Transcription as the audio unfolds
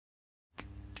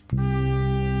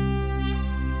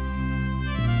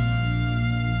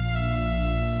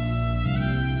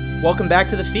Welcome back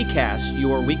to the FEEcast,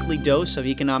 your weekly dose of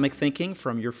economic thinking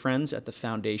from your friends at the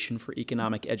Foundation for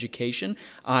Economic Education.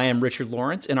 I am Richard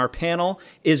Lawrence, and our panel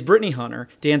is Brittany Hunter,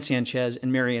 Dan Sanchez,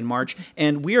 and Marianne March.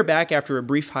 And we are back after a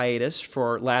brief hiatus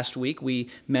for last week.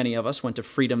 Many of us went to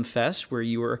Freedom Fest, where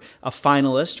you were a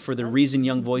finalist for the Reason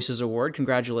Young Voices Award.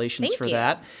 Congratulations for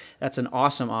that. That's an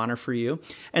awesome honor for you.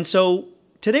 And so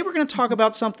today we're going to talk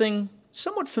about something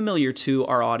somewhat familiar to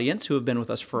our audience who have been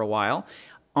with us for a while.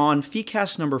 On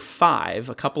FEEcast number 5,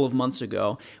 a couple of months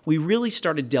ago, we really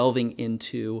started delving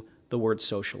into the word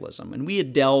socialism. And we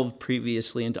had delved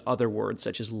previously into other words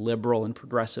such as liberal and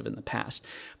progressive in the past.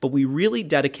 But we really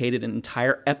dedicated an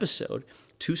entire episode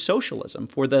to socialism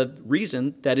for the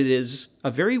reason that it is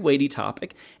a very weighty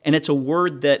topic, and it's a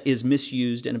word that is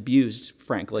misused and abused,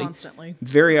 frankly. Constantly.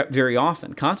 Very, very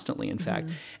often, constantly, in fact.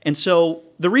 And so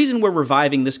the reason we're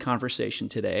reviving this conversation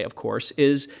today, of course,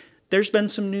 is there's been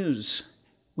some news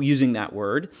using that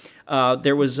word.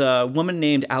 There was a woman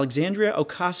named Alexandria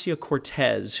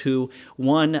Ocasio-Cortez who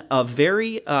won a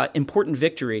very important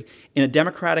victory in a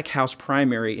Democratic House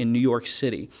primary in New York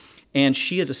City. And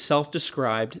she is a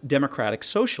self-described Democratic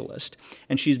Socialist.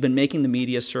 And she's been making the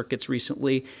media circuits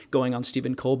recently, going on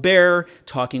Stephen Colbert,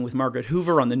 talking with Margaret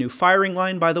Hoover on the new firing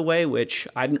line, by the way, which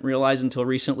I didn't realize until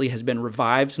recently has been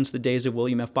revived since the days of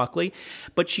William F. Buckley.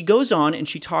 But she goes on and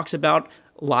she talks about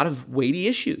a lot of weighty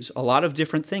issues, a lot of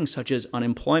different things, such as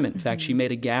unemployment. In fact, she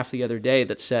made a gaffe the other day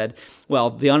that said,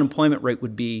 well, the unemployment rate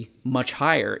would be much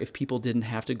higher if people didn't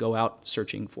have to go out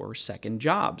searching for second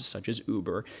jobs, such as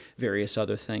Uber, various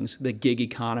other things. The gig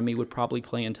economy would probably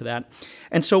play into that.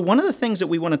 And so one of the things that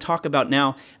we want to talk about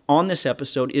now on this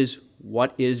episode is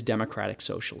what is democratic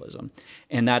socialism?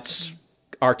 And that's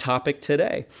our topic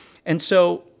today. And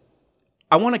so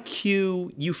I want to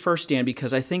cue you first, Dan,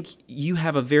 because I think you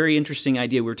have a very interesting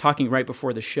idea. We were talking right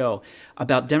before the show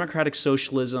about democratic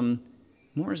socialism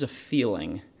more as a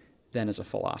feeling than as a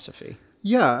philosophy.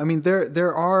 Yeah, I mean,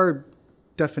 there are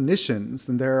definitions,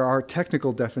 and there are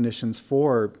technical definitions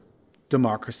for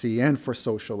democracy and for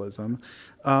socialism.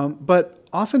 But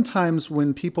oftentimes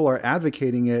when people are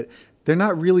advocating it, they're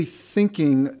not really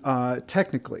thinking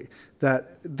technically,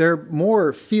 that they're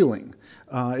more feeling.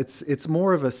 It's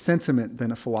more of a sentiment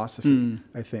than a philosophy,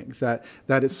 I think. That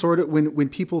it's sort of, when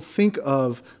people think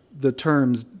of the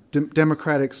terms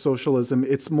democratic socialism,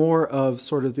 it's more of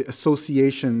sort of the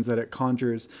associations that it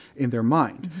conjures in their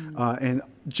mind, and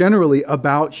generally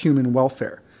about human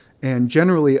welfare, and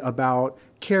generally about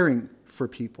caring for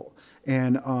people.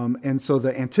 And so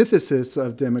the antithesis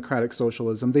of democratic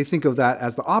socialism, they think of that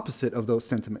as the opposite of those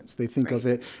sentiments. They think of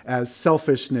it as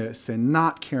selfishness and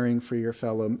not caring for your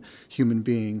fellow human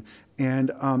being.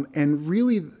 And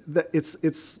really,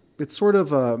 it's sort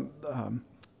of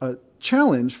a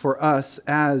challenge for us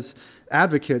as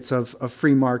advocates of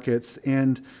free markets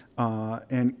and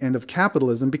of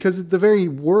capitalism, because the very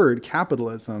word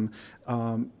capitalism,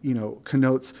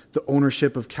 connotes the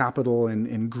ownership of capital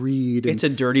and greed. It's a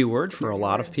dirty word for a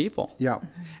lot of people. Yeah.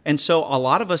 And so a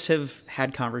lot of us have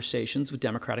had conversations with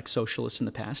democratic socialists in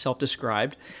the past,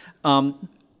 self-described. And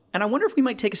I wonder if we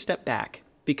might take a step back,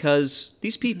 because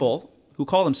these people who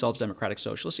call themselves democratic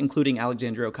socialists, including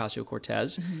Alexandria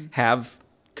Ocasio-Cortez, have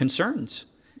concerns.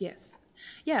 Yes.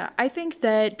 Yeah, I think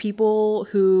that people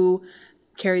who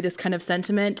carry this kind of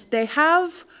sentiment, they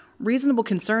have reasonable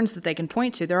concerns that they can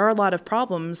point to. There are a lot of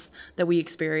problems that we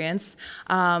experience.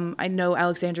 I know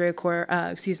Alexandria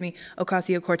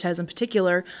Ocasio-Cortez in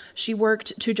particular, she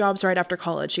worked 2 jobs right after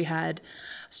college. She had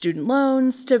student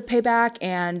loans to pay back,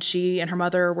 and she and her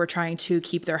mother were trying to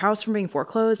keep their house from being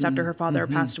foreclosed after her father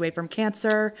passed away from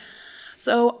cancer.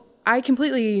 So I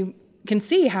completely can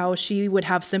see how she would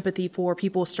have sympathy for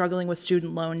people struggling with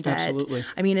student loan debt. Absolutely.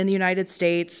 I mean, in the United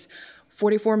States,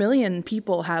 44 million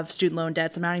people have student loan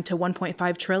debts amounting to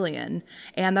 1.5 trillion,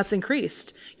 and that's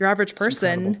increased. Your average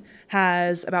person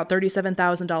has about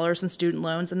 $37,000 in student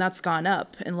loans, and that's gone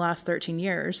up in the last 13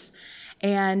 years.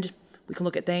 And we can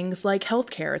look at things like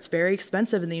healthcare. It's very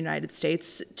expensive in the United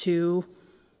States to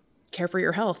care for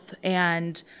your health.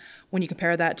 And when you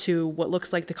compare that to what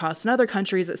looks like the cost in other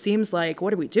countries, it seems like,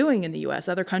 what are we doing in the U.S.?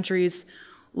 Other countries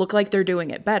look like they're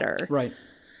doing it better. Right.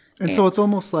 And so it's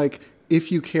almost like, if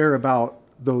you care about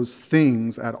those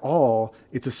things at all,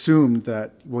 it's assumed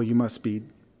that, well, you must be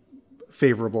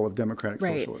favorable of democratic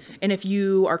socialism. And if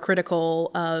you are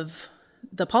critical of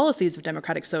the policies of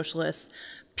democratic socialists,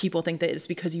 people think that it's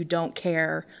because you don't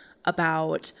care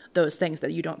about those things,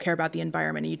 that you don't care about the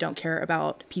environment, and you don't care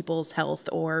about people's health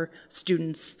or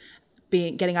students'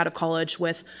 getting out of college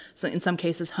with, in some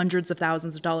cases, hundreds of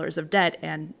thousands of dollars of debt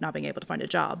and not being able to find a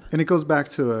job. And it goes back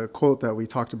to a quote that we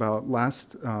talked about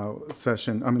last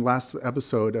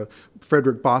episode.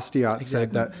 Frederick Bastiat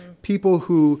said that people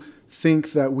who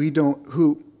think that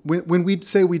when we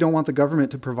say we don't want the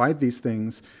government to provide these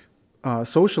things,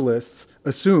 socialists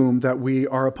assume that we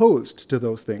are opposed to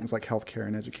those things like healthcare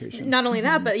and education. Not only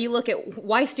that, but you look at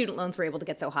why student loans were able to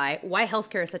get so high, why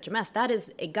healthcare is such a mess. That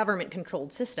is a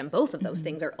government-controlled system. Both of those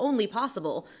things are only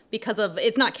possible because of,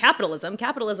 it's not capitalism.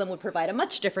 Capitalism would provide a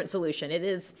much different solution. It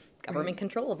is government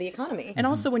control of the economy. And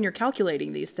also when you're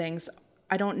calculating these things,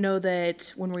 I don't know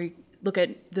that when we look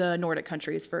at the Nordic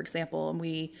countries, for example, and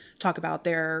we talk about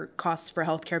their costs for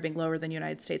healthcare being lower than the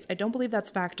United States, I don't believe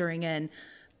that's factoring in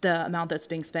the amount that's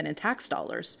being spent in tax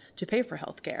dollars to pay for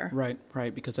healthcare.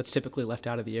 Right, because that's typically left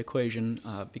out of the equation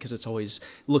because it's always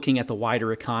looking at the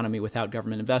wider economy without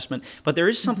government investment. But there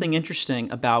is something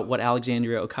interesting about what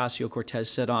Alexandria Ocasio-Cortez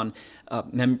said on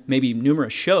maybe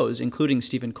numerous shows, including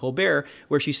Stephen Colbert,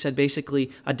 where she said basically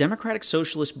a democratic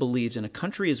socialist believes in a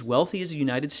country as wealthy as the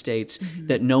United States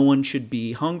that no one should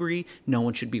be hungry, no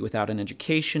one should be without an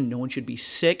education, no one should be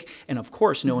sick, and of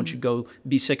course no one should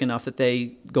be sick enough that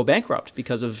they go bankrupt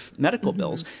because of medical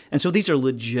bills. And so these are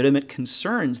legitimate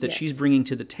concerns that she's bringing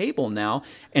to the table now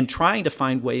and trying to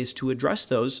find ways to address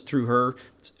those through her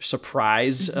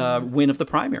surprise win of the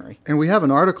primary. And we have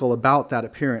an article about that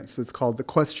appearance. It's called "The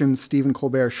Questions Stephen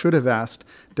Colbert Should Have Asked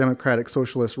Democratic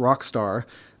Socialist Rock Star,"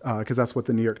 because that's what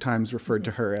the New York Times referred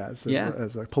to her as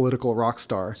a political rock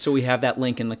star. So we have that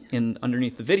link in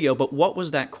underneath the video, but what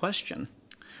was that question?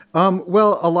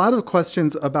 Well, a lot of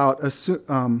questions about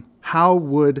how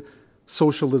would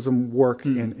socialism work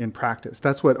in practice.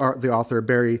 That's what the author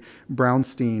Barry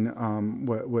Brownstein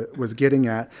was getting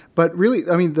at. But really,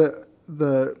 I mean,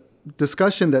 the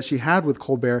discussion that she had with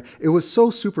Colbert, it was so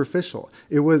superficial.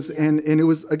 It was, and it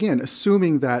was, again,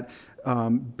 assuming that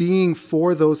being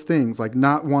for those things, like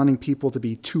not wanting people to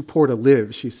be too poor to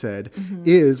live, she said,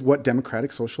 is what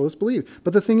democratic socialists believe.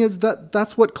 But the thing is that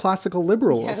that's what classical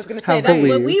liberals I was going to have say, that's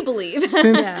believed what we believe.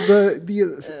 since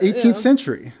the 18th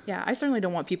century. Yeah, I certainly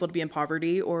don't want people to be in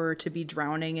poverty or to be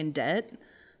drowning in debt.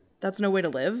 That's no way to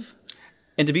live.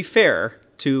 And to be fair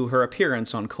to her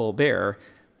appearance on Colbert,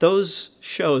 those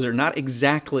shows are not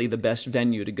exactly the best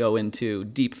venue to go into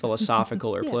deep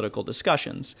philosophical or political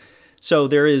discussions. So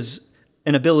there is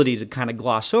an ability to kind of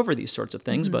gloss over these sorts of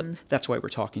things, but that's why we're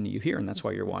talking to you here, and that's why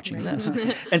you're watching this.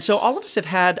 And so all of us have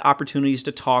had opportunities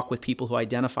to talk with people who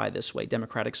identify this way,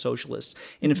 democratic socialists.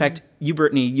 And in fact, you,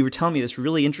 Brittany, you were telling me this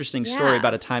really interesting story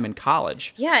about a time in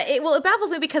college. Yeah, it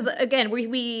baffles me because, again,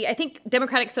 I think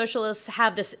democratic socialists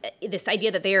have this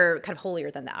idea that they are kind of holier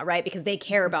than thou, right? Because they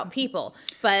care about people.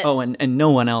 But and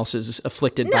no one else is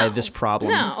afflicted by this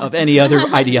problem of any other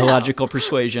ideological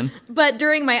persuasion. But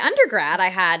during my undergrad, I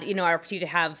had, our opportunity to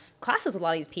have classes with a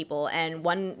lot of these people, and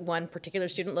one particular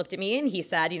student looked at me and he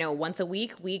said, once a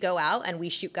week we go out and we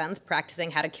shoot guns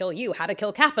practicing how to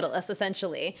kill capitalists,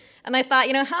 essentially. And I thought,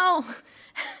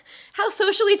 how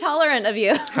socially tolerant of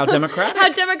you. How democratic. How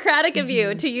democratic of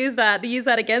you to use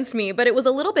that against me. But it was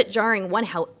a little bit jarring, one,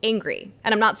 how angry.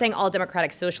 And I'm not saying all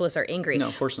democratic socialists are angry. No,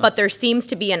 of course not. But there seems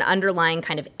to be an underlying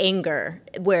kind of anger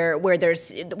where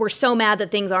we're so mad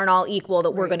that things aren't all equal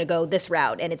that we're going to go this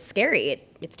route. And it's scary.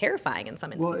 It's terrifying in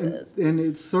some instances. Well, and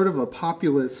it's sort of a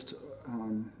populist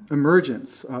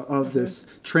emergence of this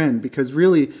trend, because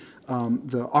really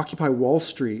the Occupy Wall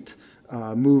Street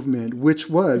movement, which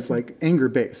was like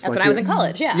anger-based. That's when I was in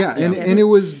college, Yeah, and it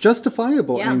was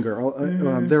justifiable anger.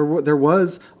 There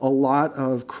was a lot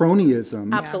of cronyism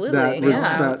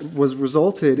that was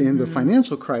resulted in the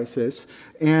financial crisis,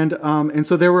 and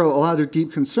so there were a lot of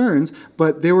deep concerns,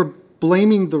 but they were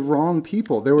blaming the wrong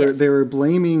people. They were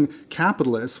blaming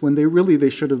capitalists when they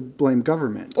should have blamed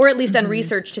government. Or at least done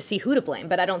research to see who to blame,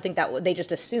 but I don't think that they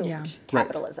just assumed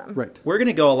capitalism. Right. We're going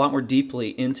to go a lot more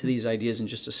deeply into these ideas in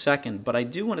just a second, but I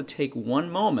do want to take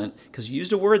one moment, because you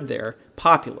used a word there,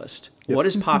 populist. Yes. What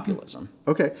is populism?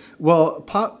 Okay. Well,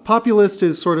 populist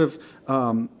is sort of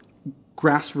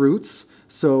grassroots,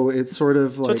 so it's sort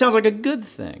of like... So it sounds like a good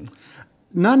thing.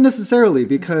 Not necessarily,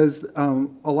 because a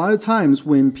lot of times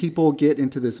when people get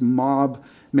into this mob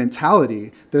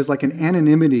mentality, there's like an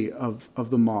anonymity of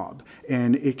the mob,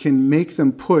 and it can make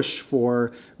them push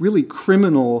for really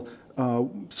criminal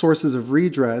sources of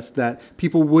redress that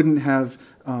people wouldn't have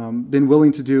been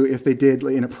willing to do if they did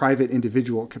in a private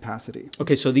individual capacity.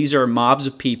 Okay, so these are mobs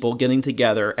of people getting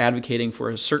together, advocating for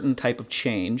a certain type of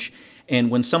change, and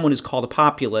when someone is called a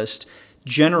populist,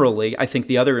 Generally, I think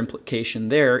the other implication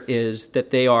there is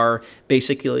that they are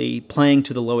basically playing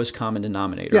to the lowest common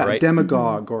denominator, Yeah, right? a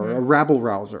demagogue or a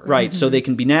rabble-rouser. Right, so they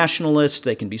can be nationalists,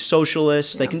 they can be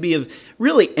socialists, they can be of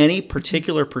really any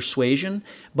particular persuasion,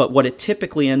 but what it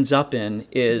typically ends up in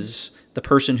is the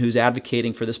person who's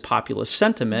advocating for this populist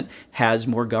sentiment has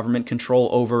more government control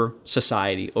over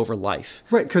society, over life.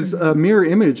 Right, because a mirror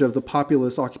image of the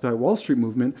populist Occupy Wall Street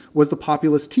movement was the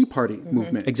populist Tea Party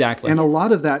movement. Exactly. And a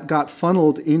lot of that got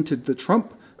funneled into the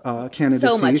Trump candidacy.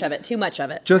 So much of it, too much of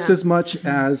it. Just as much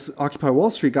as Occupy Wall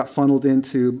Street got funneled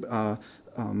into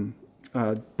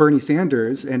Bernie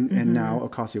Sanders and now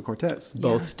Ocasio-Cortez.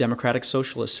 Both democratic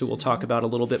socialists, who we'll talk about a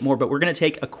little bit more. But we're going to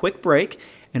take a quick break,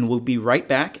 and we'll be right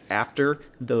back after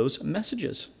those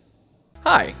messages.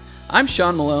 Hi, I'm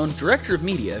Sean Malone, Director of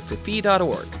Media for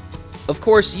Fee.org. Of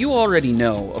course, you already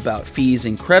know about Fee's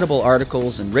incredible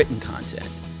articles and written content,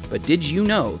 but did you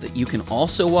know that you can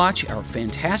also watch our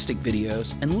fantastic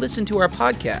videos and listen to our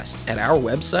podcast at our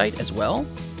website as well?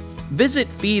 Visit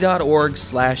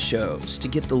fee.org/shows to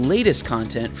get the latest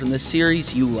content from the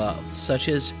series you love, such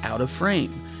as Out of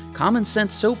Frame, Common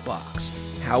Sense Soapbox,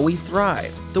 How We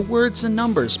Thrive, the Words and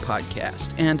Numbers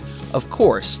podcast, and, of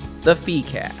course, the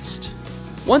FeeCast.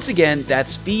 Once again,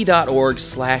 that's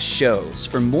fee.org/shows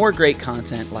for more great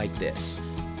content like this.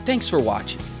 Thanks for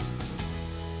watching.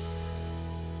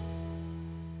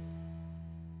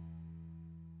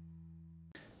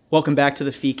 Welcome back to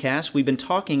the FeeCast. We've been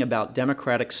talking about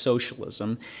democratic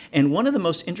socialism, and one of the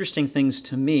most interesting things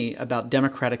to me about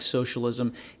democratic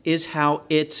socialism is how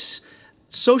it's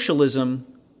socialism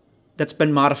that's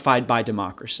been modified by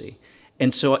democracy.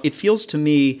 And so it feels to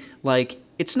me like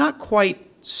it's not quite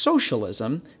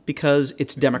socialism because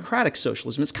it's democratic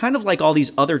socialism. It's kind of like all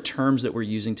these other terms that we're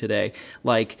using today,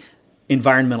 like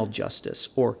environmental justice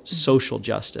or social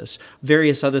justice,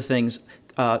 various other things.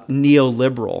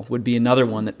 Neoliberal would be another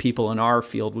one that people in our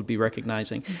field would be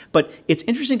recognizing. But it's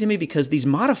interesting to me because these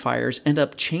modifiers end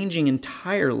up changing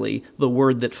entirely the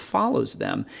word that follows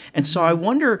them. And so I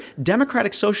wonder,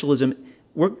 democratic socialism,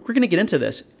 we're going to get into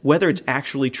this, whether it's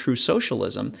actually true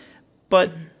socialism,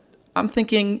 but I'm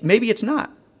thinking maybe it's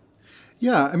not.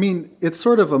 Yeah, I mean, it's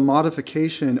sort of a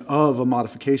modification of a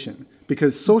modification.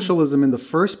 Because socialism in the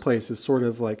first place is sort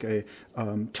of like a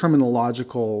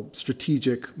terminological,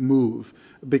 strategic move.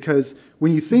 Because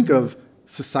when you think of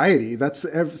society, that's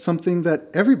something that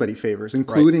everybody favors,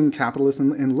 including capitalists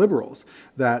and liberals.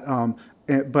 That,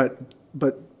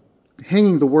 but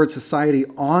hanging the word society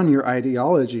on your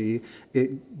ideology,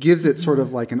 it gives it sort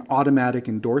of like an automatic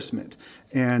endorsement.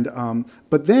 And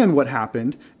but then what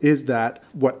happened is that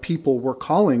what people were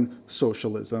calling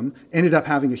socialism ended up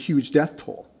having a huge death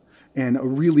toll and a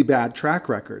really bad track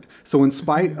record. So in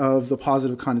spite of the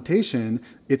positive connotation,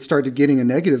 it started getting a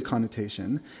negative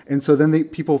connotation. And so then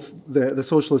the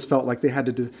socialists felt like they had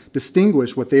to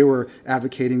distinguish what they were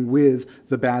advocating with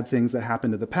the bad things that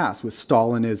happened in the past, with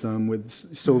Stalinism, with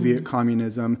Soviet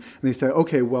communism. And they said,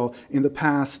 okay, well, in the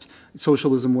past,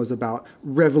 socialism was about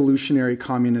revolutionary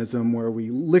communism, where we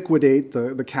liquidate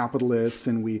the capitalists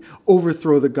and we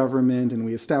overthrow the government and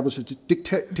we establish a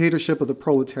dictatorship of the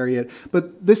proletariat.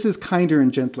 But this is kinder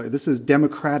and gentler. This is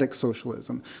democratic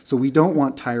socialism. So we don't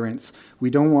want tyrants. We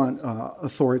don't want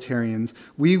authoritarians.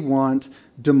 We want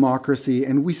democracy,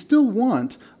 and we still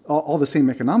want all the same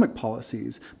economic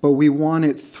policies, but we want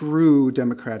it through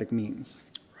democratic means.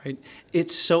 Right.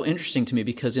 It's so interesting to me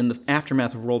because in the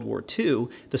aftermath of World War II,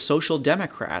 the Social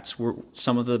Democrats were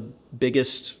some of the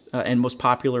biggest and most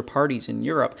popular parties in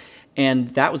Europe. And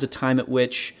that was a time at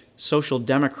which Social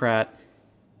Democrat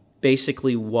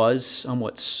basically was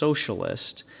somewhat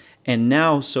socialist. And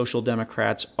now Social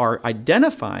Democrats are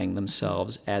identifying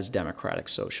themselves as democratic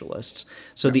socialists.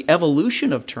 So the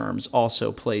evolution of terms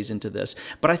also plays into this.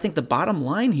 But I think the bottom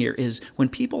line here is when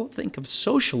people think of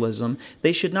socialism,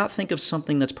 they should not think of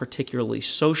something that's particularly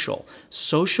social.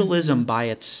 Socialism by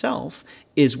itself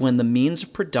is when the means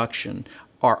of production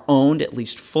are owned, at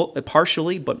least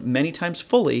partially, but many times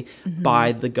fully,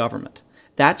 by the government.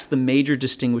 That's the major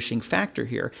distinguishing factor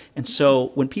here. And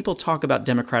so when people talk about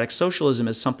democratic socialism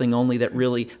as something only that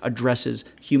really addresses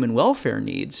human welfare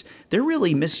needs, they're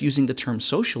really misusing the term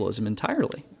socialism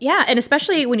entirely. Yeah, and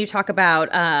especially when you talk about,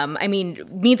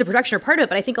 means of production are part of it,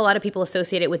 but I think a lot of people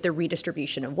associate it with the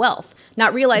redistribution of wealth,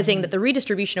 not realizing that the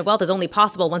redistribution of wealth is only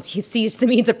possible once you've seized the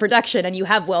means of production and you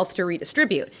have wealth to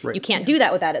redistribute. Right. You can't do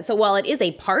that without it. So while it is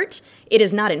a part, it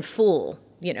is not in full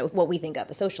what we think of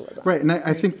as socialism. Right, and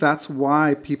I think that's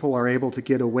why people are able to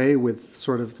get away with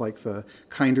sort of like the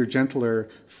kinder, gentler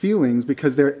feelings,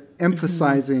 because they're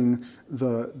emphasizing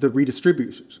the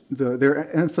redistributors. They're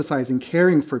emphasizing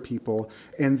caring for people,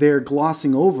 and they're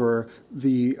glossing over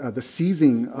the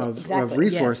seizing of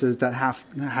resources that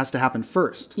has to happen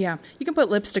first. Yeah, you can put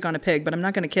lipstick on a pig, but I'm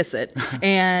not going to kiss it.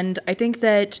 And I think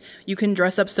that you can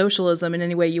dress up socialism in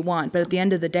any way you want, but at the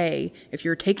end of the day, if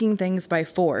you're taking things by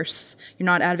force, you're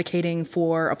not advocating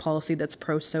for a policy that's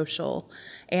pro-social.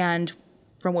 And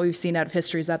from what we've seen out of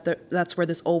history is that's where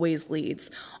this always leads.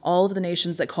 All of the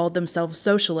nations that called themselves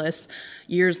socialists,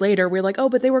 years later, we're like, oh,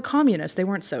 but they were communists. They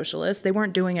weren't socialists. They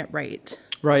weren't doing it right.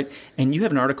 Right. And you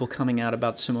have an article coming out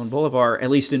about Simón Bolívar, at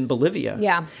least in Bolivia.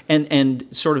 Yeah. And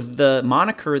sort of the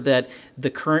moniker that the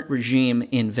current regime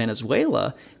in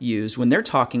Venezuela used when they're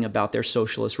talking about their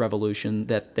socialist revolution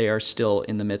that they are still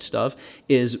in the midst of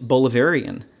is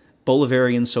Bolivarian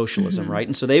socialism, right?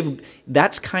 And so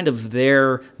that's kind of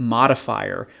their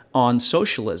modifier on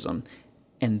socialism.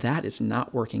 And that is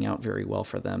not working out very well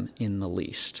for them in the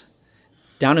least.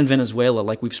 Down in Venezuela,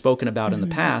 like we've spoken about in the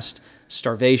past,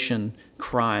 starvation,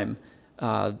 crime,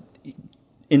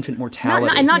 infant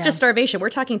mortality. And not just starvation. We're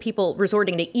talking people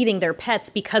resorting to eating their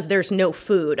pets because there's no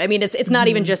food. I mean, it's not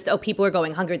even just, people are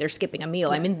going hungry, they're skipping a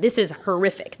meal. I mean, this is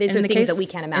horrific. These are things that we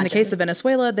can't imagine. In the case of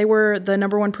Venezuela, they were the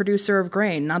 #1 producer of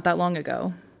grain not that long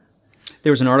ago.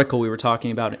 There was an article we were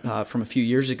talking about from a few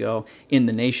years ago in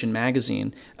The Nation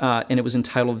magazine, and it was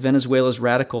entitled Venezuela's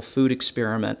Radical Food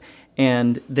Experiment.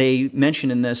 And they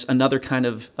mention in this another kind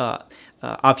of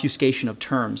obfuscation of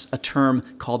terms, a term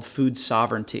called food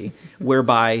sovereignty,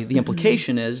 whereby the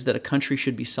implication is that a country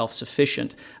should be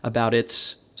self-sufficient about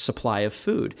its supply of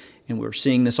food. And we're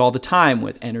seeing this all the time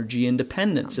with energy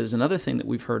independence is another thing that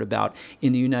we've heard about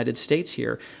in the United States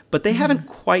here. But they haven't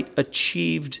quite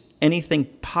achieved anything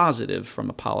positive from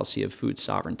a policy of food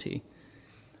sovereignty.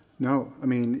 No, I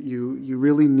mean, you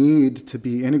really need to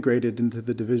be integrated into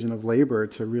the division of labor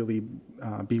to really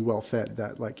be well fed.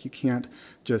 That, like, you can't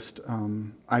just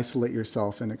isolate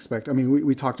yourself and expect. I mean,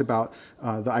 we talked about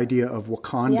the idea of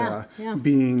Wakanda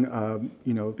being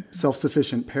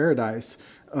self-sufficient paradise,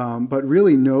 but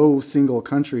really no single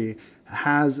country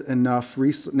has enough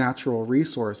natural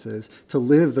resources to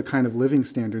live the kind of living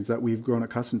standards that we've grown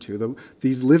accustomed to.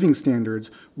 These living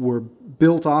standards were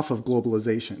built off of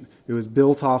globalization. It was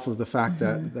built off of the fact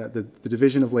that the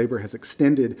division of labor has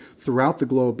extended throughout the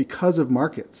globe because of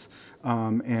markets.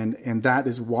 And that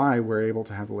is why we're able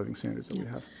to have the living standards that we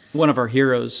have. One of our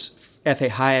heroes, F.A.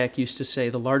 Hayek, used to say,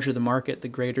 the larger the market, the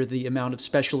greater the amount of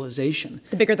specialization.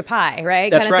 The bigger the pie, right?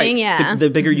 That's kind of right. Thing? Yeah. The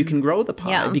bigger you can grow the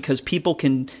pie because people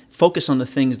can focus on the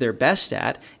things they're best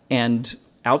at and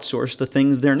outsource the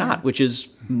things they're not, which is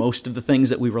most of the things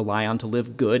that we rely on to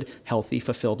live good, healthy,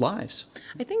 fulfilled lives.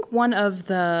 I think one of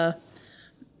the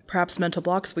perhaps mental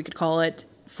blocks, we could call it,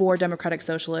 for democratic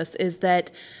socialists is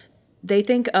that they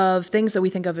think of things that we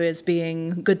think of as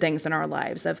being good things in our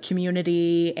lives, of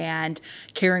community and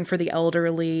caring for the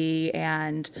elderly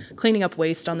and cleaning up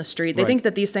waste on the street. They think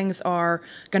that these things are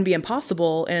going to be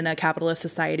impossible in a capitalist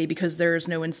society because there's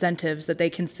no incentives that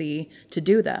they can see to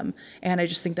do them. And I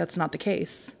just think that's not the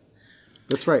case.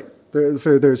 That's right.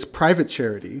 There's private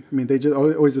charity. I mean, they just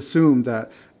always assume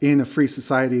that in a free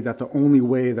society that the only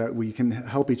way that we can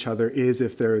help each other is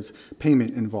if there's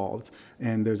payment involved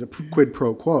and there's a quid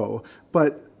pro quo.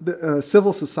 But the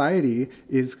civil society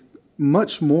is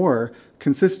much more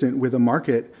consistent with a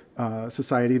market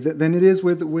society than it is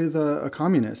with a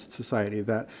communist society.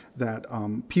 That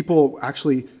people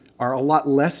actually are a lot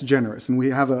less generous. And we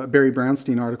have a Barry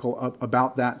Brownstein article up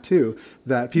about that too,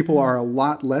 that people are a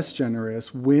lot less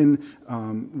generous when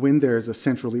there's a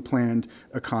centrally planned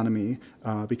economy,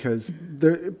 because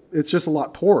it's just a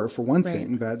lot poorer for one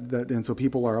thing, and so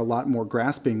people are a lot more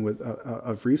grasping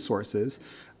of resources.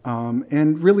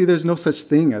 And really there's no such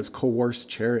thing as coerced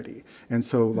charity. And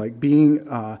so like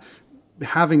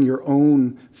having your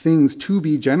own things to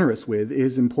be generous with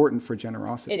is important for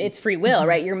generosity. It's free will,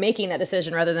 right? You're making that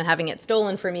decision rather than having it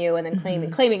stolen from you and then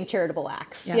claiming charitable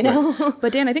acts, you know? Right.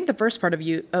 But Dan, I think the first part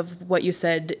of what you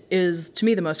said is, to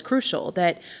me, the most crucial,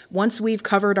 that once we've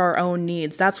covered our own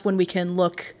needs, that's when we can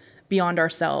look beyond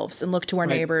ourselves and look to our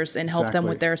neighbors and help them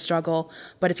with their struggle.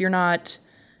 But if you're not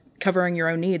covering your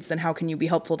own needs, then how can you be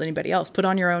helpful to anybody else? Put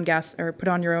on your own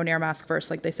air mask first,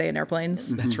 like they say in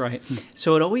airplanes. That's right.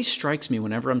 So it always strikes me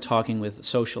whenever I'm talking with a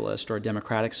socialist or a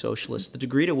democratic socialist, the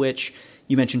degree to which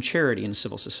You mentioned charity in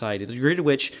civil society, the degree to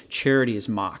which charity is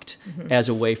mocked as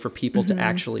a way for people to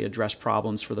actually address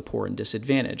problems for the poor and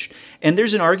disadvantaged. And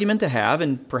there's an argument to have,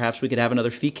 and perhaps we could have another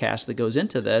FECAST that goes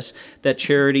into this, that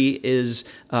charity is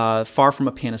far from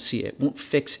a panacea. It won't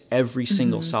fix every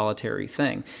single solitary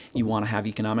thing. You want to have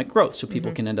economic growth so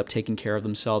people can end up taking care of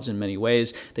themselves in many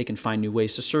ways. They can find new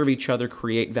ways to serve each other,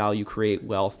 create value, create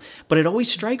wealth. But it always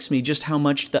strikes me just how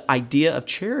much the idea of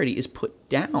charity is put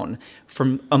down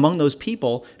from among those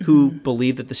people who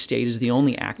believe that the state is the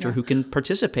only actor who can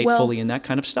participate fully in that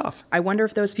kind of stuff. I wonder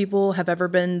if those people have ever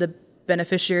been the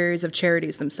beneficiaries of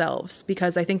charities themselves,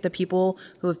 because I think the people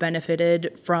who have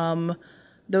benefited from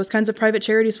those kinds of private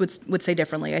charities would say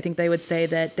differently. I think they would say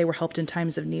that they were helped in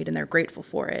times of need and they're grateful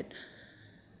for it.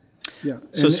 Yeah.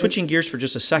 So switching gears for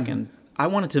just a second, I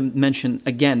wanted to mention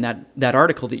again that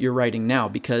article that you're writing now,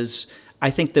 because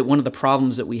I think that one of the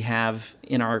problems that we have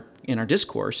in our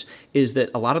discourse is that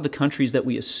a lot of the countries that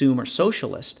we assume are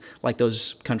socialist, like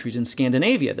those countries in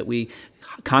Scandinavia that we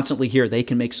constantly hear they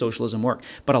can make socialism work,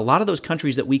 but a lot of those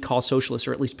countries that we call socialist,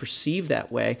 or at least perceive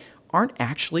that way, aren't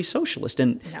actually socialist.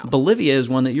 And Bolivia is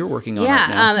one that you're working on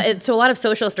right now. So a lot of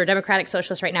socialists or democratic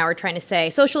socialists right now are trying to say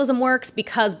socialism works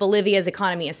because Bolivia's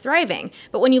economy is thriving.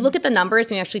 But when you look at the numbers,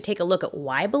 when you actually take a look at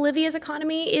why Bolivia's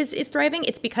economy is thriving,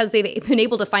 it's because they've been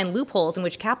able to find loopholes in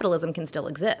which capitalism can still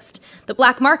exist. The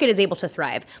black market is able to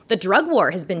thrive. The drug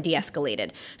war has been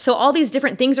de-escalated. So all these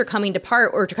different things are coming to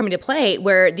play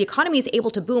where the economy is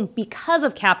able to boom because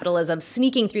of capitalism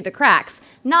sneaking through the cracks,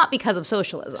 not because of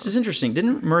socialism. This is interesting.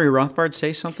 Didn't Murray Rothbard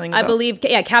say something about? I believe,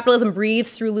 capitalism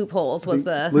breathes through loopholes was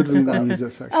the... Ludwig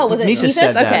Mises, actually. Oh, was it Mises Mises?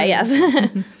 said that. Okay, yes.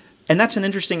 And that's an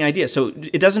interesting idea. So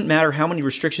it doesn't matter how many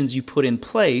restrictions you put in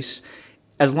place,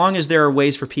 as long as there are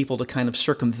ways for people to kind of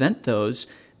circumvent those,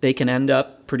 they can end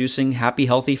up producing happy,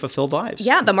 healthy, fulfilled lives.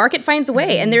 Yeah, the market finds a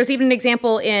way. And there's even an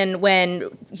example in when,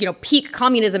 peak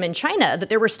communism in China, that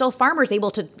there were still farmers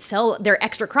able to sell their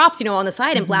extra crops, on the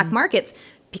side in black markets,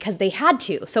 because they had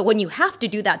to. So when you have to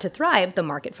do that to thrive, the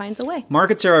market finds a way.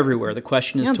 Markets are everywhere. The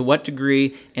question is to what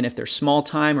degree, and if they're small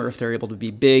time, or if they're able to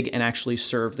be big and actually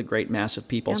serve the great mass of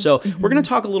people. So we're going to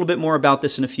talk a little bit more about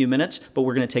this in a few minutes, but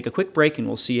we're going to take a quick break and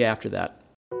we'll see you after that.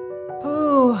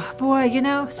 Oh, boy,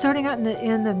 starting out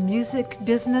in the music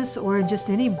business or in just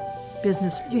any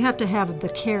business, you have to have the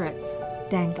carrot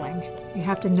dangling. You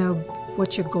have to know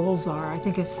what your goals are. I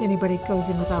think if anybody goes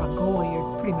in without a goal,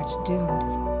 you're pretty much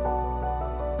doomed.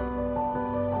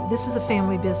 This is a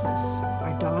family business.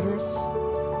 My daughters,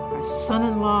 my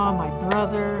son-in-law, my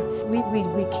brother, we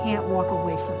can't walk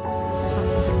away from this. This is not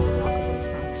something we walk away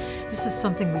from. This is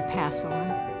something we pass on.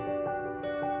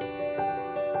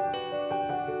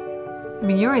 I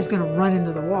mean, you're always going to run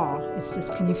into the wall. It's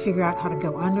just, can you figure out how to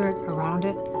go under it, around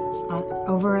it,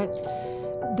 over it?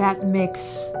 That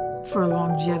makes for a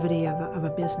longevity of a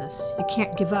business. You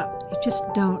can't give up. You just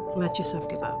don't let yourself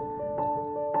give up.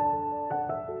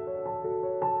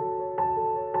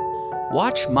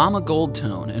 Watch Mama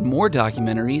Goldtone and more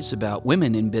documentaries about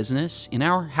women in business in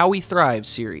our How We Thrive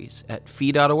series at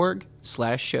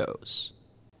fee.org/shows.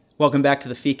 Welcome back to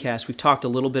the FECAST. We've talked a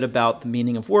little bit about the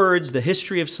meaning of words, the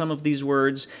history of some of these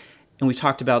words, and we've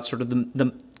talked about sort of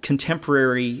the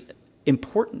contemporary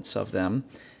importance of them.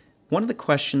 One of the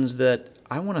questions that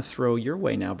I want to throw your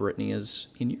way now, Brittany, is,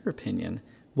 in your opinion,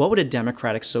 what would a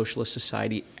democratic socialist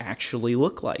society actually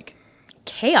look like?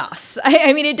 Chaos.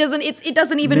 I mean, it doesn't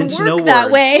even Mince work no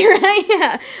that words. way, right?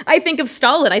 Yeah. I think of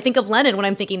Stalin. I think of Lenin when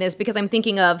I'm thinking this, because I'm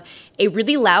thinking of a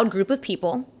really loud group of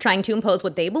people trying to impose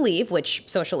what they believe, which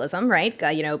socialism, right?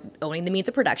 Owning the means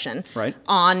of production, right,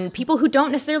 on people who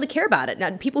don't necessarily care about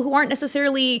it, people who aren't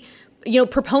necessarily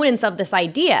proponents of this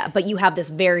idea, but you have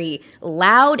this very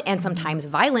loud and sometimes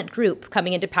violent group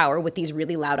coming into power with these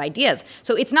really loud ideas.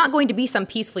 So it's not going to be some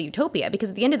peaceful utopia, because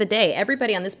at the end of the day,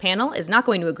 everybody on this panel is not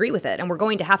going to agree with it, and we're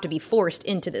going to have to be forced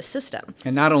into this system.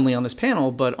 And not only on this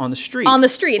panel, but on the street. On the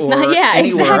streets,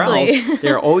 anywhere exactly. else,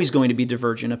 there are always going to be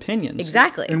divergent opinions.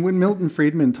 Exactly. And when Milton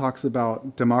Friedman talks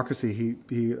about democracy,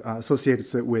 he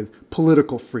associates it with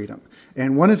political freedom.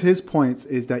 And one of his points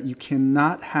is that you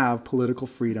cannot have political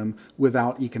freedom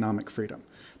without economic freedom.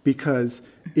 Because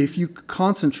if you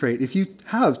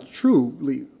have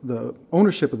truly the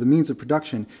ownership of the means of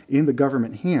production in the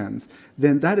government hands,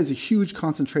 then that is a huge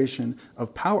concentration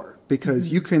of power,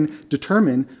 because you can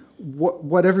determine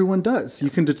what everyone does.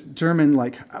 You can determine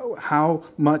how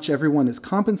much everyone is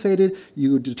compensated.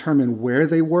 You determine where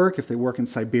they work, if they work in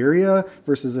Siberia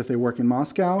versus if they work in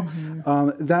Moscow.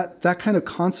 That kind of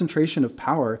concentration of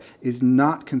power is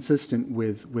not consistent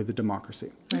with a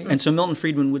democracy. Right. And so Milton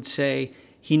Friedman would say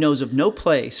he knows of no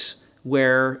place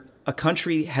where a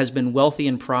country has been wealthy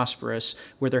and prosperous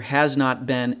where there has not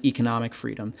been economic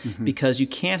freedom, because you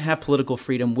can't have political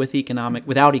freedom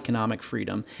without economic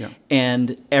freedom. Yeah.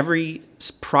 And every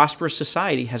prosperous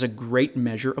society has a great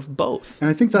measure of both.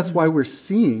 And I think that's why we're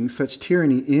seeing such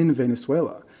tyranny in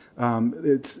Venezuela.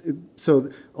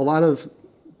 So a lot of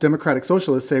democratic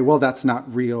socialists say, well, that's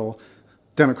not real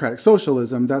democratic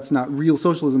socialism. That's not real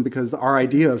socialism, because our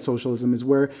idea of socialism is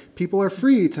where people are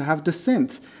free to have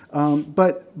dissent.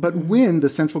 But when the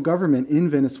central government in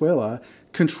Venezuela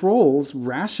controls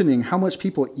rationing how much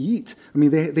people eat, I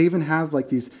mean, they even have like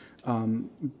these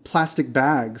plastic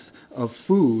bags of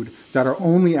food that are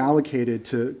only allocated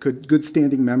to good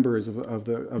standing members of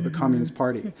the Communist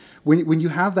Party. When you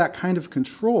have that kind of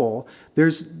control,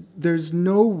 there's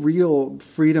no real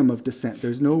freedom of dissent.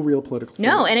 There's no real political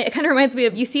freedom. No, and it kind of reminds me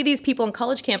of, you see these people on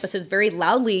college campuses very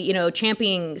loudly,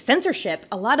 championing censorship.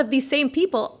 A lot of these same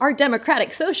people are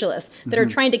democratic socialists that are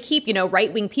trying to keep,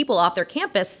 right-wing people off their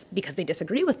campus because they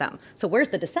disagree with them. So where's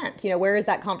the dissent? Where is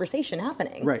that conversation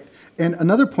happening? Right. And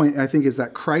another point, I think, is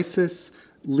that crisis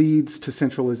leads to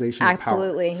centralization of power.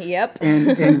 Absolutely, yep.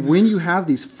 And when you have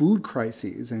these food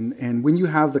crises and when you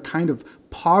have the kind of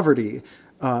poverty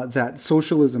that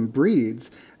socialism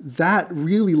breeds, that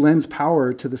really lends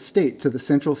power to the state, to the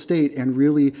central state, and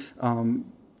really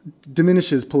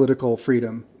diminishes political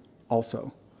freedom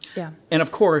also. Yeah. And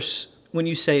of course, when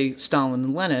you say Stalin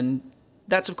and Lenin,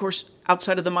 that's of course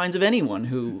outside of the minds of anyone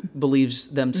who believes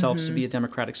themselves to be a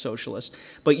democratic socialist.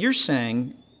 But you're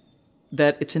saying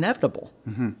that it's inevitable,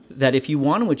 that if you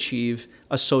want to achieve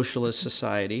a socialist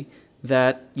society,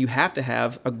 that you have to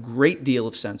have a great deal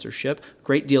of censorship, a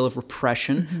great deal of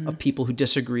repression of people who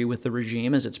disagree with the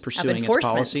regime as it's pursuing its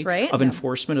policy, right? of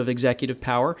enforcement of executive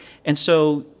power. And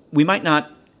so we might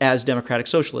not, as democratic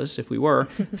socialists, if we were,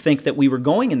 think that we were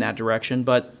going in that direction,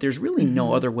 but there's really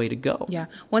no other way to go. Yeah.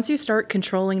 Once you start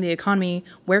controlling the economy,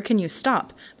 where can you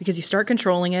stop? Because you start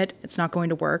controlling it, it's not going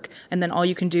to work. And then all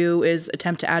you can do is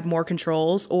attempt to add more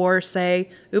controls or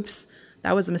say, oops,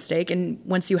 that was a mistake. And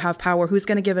once you have power, who's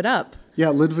going to give it up? Yeah,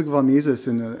 Ludwig von Mises,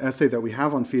 in an essay that we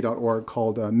have on fee.org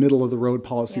called Middle-of-the-Road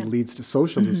Policy Leads to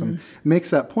Socialism,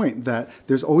 makes that point that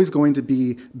there's always going to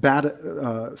be bad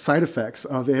side effects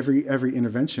of every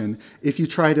intervention. If you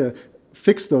try to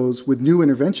fix those with new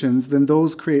interventions, then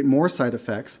those create more side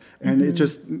effects, and it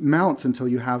just mounts until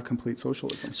you have complete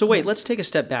socialism. So wait, let's take a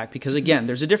step back, because again,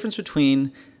 there's a difference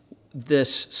between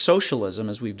this socialism,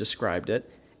 as we've described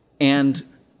it, and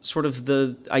sort of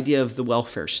the idea of the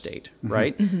welfare state,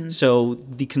 right? So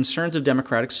the concerns of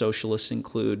democratic socialists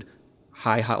include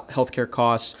high healthcare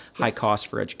costs, high costs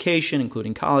for education,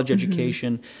 including college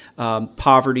education,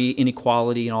 poverty,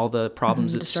 inequality, and all the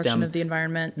problems that stem. Destruction of the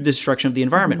environment. Destruction of the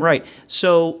environment, right.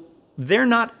 So they're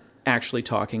not actually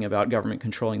talking about government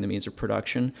controlling the means of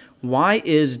production. Why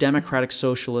is democratic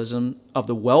socialism of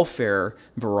the welfare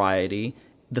variety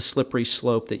the slippery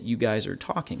slope that you guys are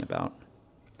talking about?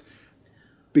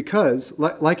 Because,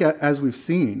 as we've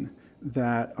seen,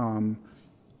 that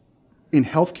in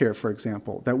healthcare, for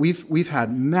example, that we've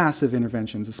had massive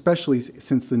interventions, especially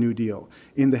since the New Deal,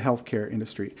 in the healthcare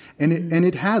industry, and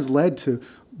it has led to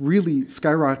really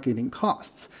skyrocketing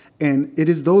costs, and it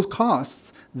is those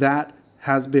costs that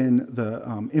has been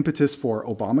the impetus for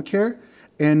Obamacare,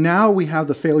 and now we have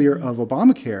the failure of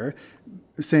Obamacare,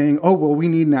 saying, oh well, we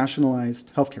need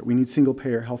nationalized healthcare, we need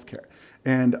single-payer healthcare,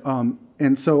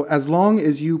 and so as long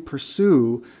as you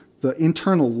pursue the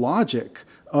internal logic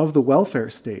of the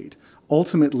welfare state,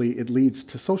 ultimately it leads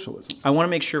to socialism. I want to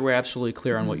make sure we're absolutely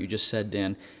clear on what you just said,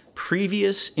 Dan.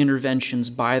 Previous interventions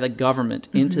by the government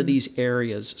into these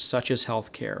areas, such as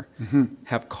healthcare,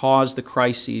 have caused the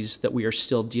crises that we are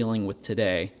still dealing with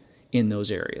today in those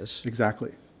areas.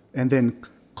 Exactly. And then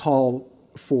call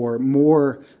for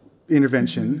more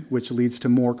intervention, which leads to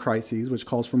more crises, which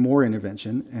calls for more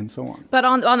intervention, and so on. But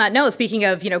on that note, speaking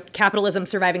of capitalism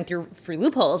surviving through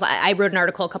loopholes, I wrote an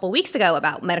article a couple weeks ago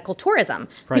about medical tourism.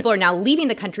 Right. People are now leaving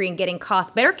the country and getting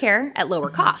better care at lower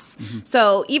costs.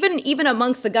 So even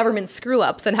amongst the government screw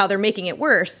ups and how they're making it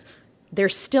worse,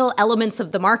 there's still elements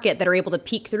of the market that are able to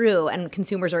peek through, and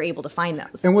consumers are able to find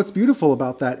those. And what's beautiful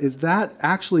about that is that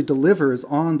actually delivers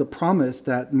on the promise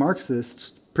that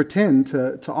Marxists pretend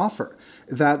to offer.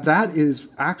 That is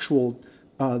actual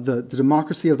the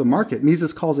democracy of the market.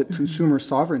 Mises calls it consumer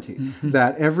sovereignty,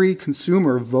 that every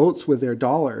consumer votes with their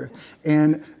dollar,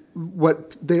 and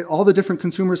all the different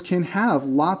consumers can have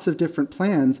lots of different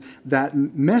plans that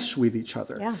mesh with each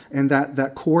other, and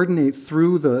that coordinate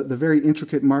through the very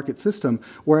intricate market system,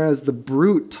 whereas the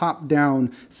brute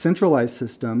top-down centralized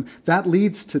system, that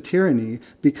leads to tyranny,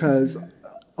 because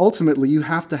ultimately, you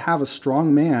have to have a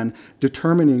strong man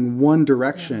determining one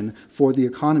direction for the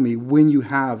economy when you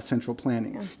have central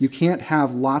planning. Yeah. You can't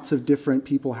have lots of different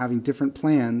people having different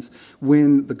plans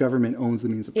when the government owns the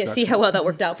means of production. See how well that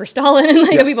worked out for Stalin and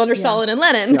people under Stalin and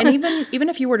Lenin. And even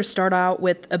if you were to start out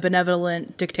with a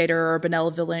benevolent dictator or a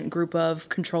benevolent group of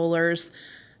controllers,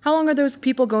 how long are those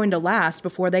people going to last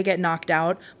before they get knocked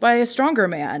out by a stronger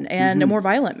man and a more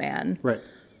violent man? Right.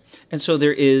 And so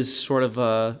there is sort of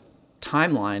a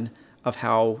timeline of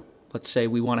how, let's say,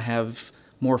 we want to have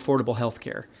more affordable health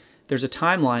care. There's a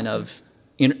timeline of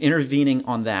intervening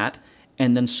on that,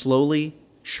 and then slowly,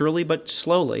 surely but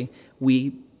slowly,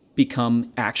 we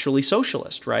become actually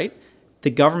socialist, right?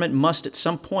 The government must at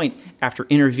some point, after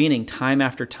intervening time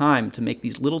after time to make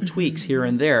these little tweaks here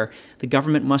and there, the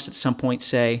government must at some point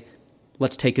say,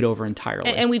 let's take it over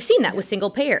entirely. And we've seen that with single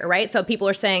payer, right? So people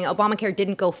are saying Obamacare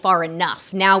didn't go far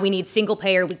enough. Now we need single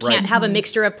payer. We can't have a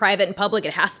mixture of private and public.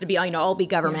 It has to be, all be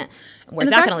government. Yeah. Where's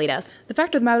that going to lead us? The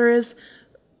fact of the matter is,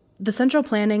 the central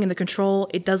planning and the control,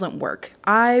 it doesn't work.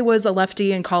 I was a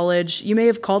lefty in college. You may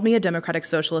have called me a democratic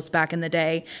socialist back in the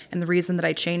day, and the reason that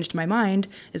I changed my mind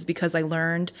is because I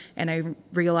learned and I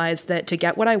realized that to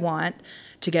get what I want,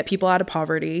 to get people out of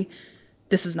poverty,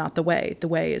 this is not the way. The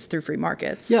way is through free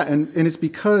markets. Yeah, and it's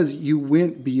because you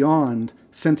went beyond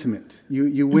sentiment.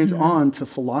 You went on to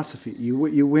philosophy.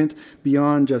 You went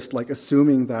beyond just like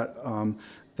assuming that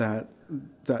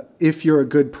that if you're a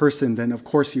good person, then of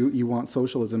course you want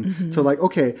socialism. To like,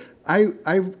 okay,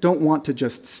 I don't want to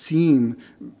just seem,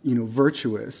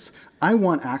 virtuous. I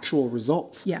want actual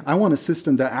results. Yeah. I want a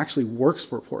system that actually works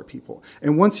for poor people.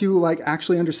 And once you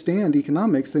actually understand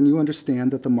economics, then you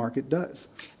understand that the market does.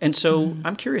 And so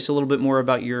I'm curious a little bit more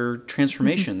about your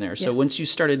transformation there. So Yes. once you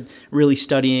started really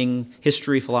studying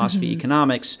history, philosophy,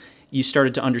 economics, you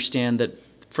started to understand that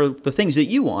for the things that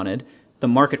you wanted, the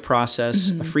market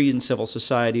process, a free and civil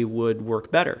society would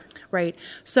work better. Right.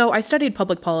 So I studied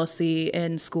public policy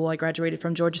in school. I graduated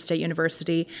from Georgia State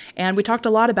University, and we talked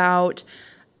a lot about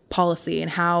policy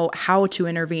and how to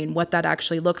intervene, what that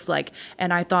actually looks like.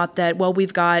 And I thought that, well,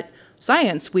 we've got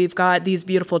science. We've got these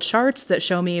beautiful charts that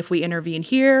show me if we intervene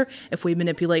here, if we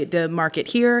manipulate the market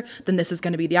here, then this is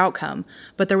going to be the outcome.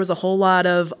 But there was a whole lot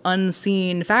of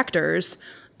unseen factors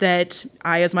that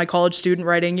I, as my college student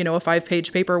writing, a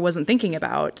 5-page paper, wasn't thinking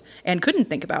about and couldn't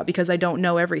think about because I don't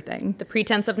know everything. The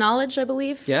pretense of knowledge, I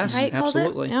believe. Yes, right,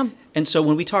 absolutely. Yeah. And so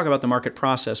when we talk about the market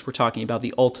process, we're talking about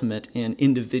the ultimate in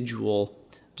individual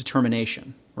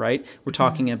determination, right? We're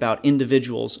talking about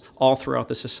individuals all throughout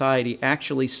the society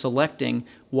actually selecting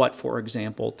what, for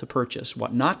example, to purchase,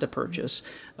 what not to purchase,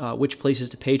 which places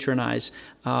to patronize,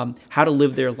 how to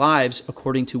live their lives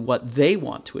according to what they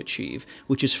want to achieve,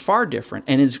 which is far different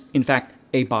and is, in fact,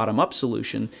 a bottom-up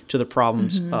solution to the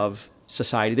problems of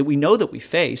society that we know that we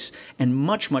face, and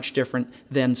much, much different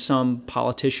than some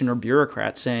politician or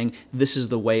bureaucrat saying, this is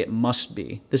the way it must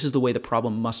be. This is the way the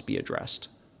problem must be addressed.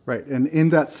 Right, and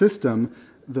in that system,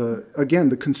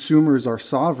 the consumers are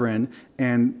sovereign,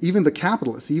 and even the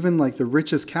capitalists, even like the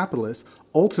richest capitalist,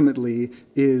 ultimately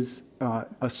is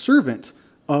a servant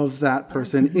of that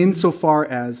person insofar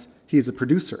as he is a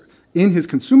producer. In his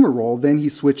consumer role, then he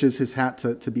switches his hat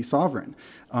to be sovereign.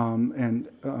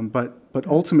 But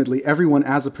ultimately, everyone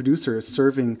as a producer is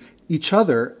serving each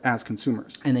other as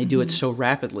consumers. And they do it so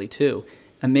rapidly, too.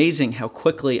 Amazing how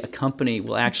quickly a company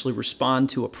will actually respond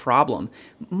to a problem,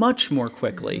 much more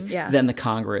quickly than the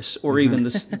Congress or even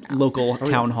this local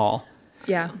town hall.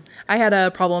 Yeah. I had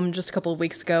a problem just a couple of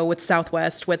weeks ago with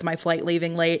Southwest with my flight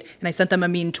leaving late, and I sent them a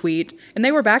mean tweet, and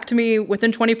they were back to me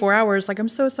within 24 hours like, I'm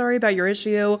so sorry about your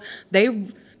issue. They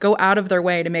go out of their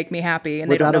way to make me happy, and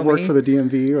Would they don't that know have worked me. for the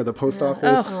DMV or the post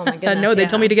office? Oh my goodness. No, they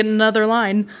told me to get another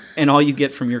line. And all you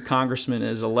get from your congressman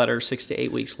is a letter 6 to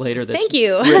 8 weeks later that's Thank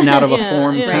you. written out of a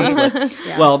form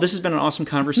template. Well, this has been an awesome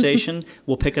conversation.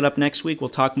 We'll pick it up next week.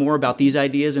 We'll talk more about these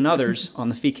ideas and others on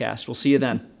the FeeCast. We'll see you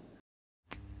then.